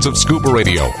editions of Scuba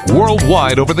Radio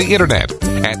worldwide over the internet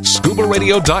at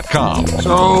scubaradio.com.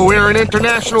 So we're in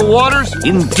international waters?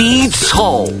 Indeed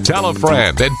so. Tell a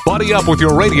friend and buddy up with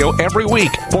your radio every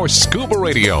week for Scuba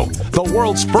Radio, the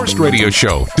world's first radio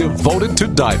show devoted to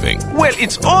diving. Well,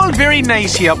 it's all very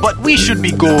nice here, but we should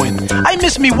be going. I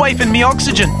miss me wife and me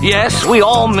oxygen. Yes, we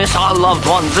all miss our loved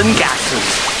ones and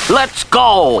gases. Let's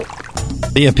go.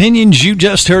 The opinions you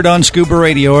just heard on Scuba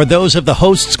Radio are those of the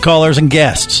hosts, callers, and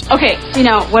guests. Okay,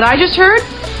 what I just heard?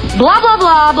 Blah, blah,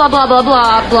 blah, blah, blah, blah,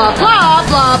 blah, blah, blah,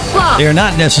 blah, blah. They are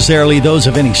not necessarily those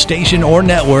of any station or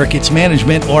network, its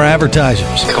management, or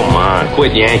advertisers. Come on,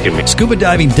 quit yanking me. Scuba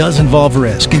diving does involve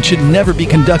risk and should never be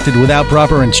conducted without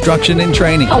proper instruction and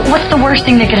training. Oh, what's the worst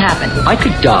thing that could happen? I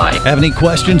could die. Have any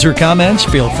questions or comments?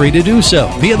 Feel free to do so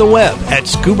via the web at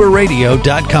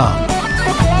scubaradio.com.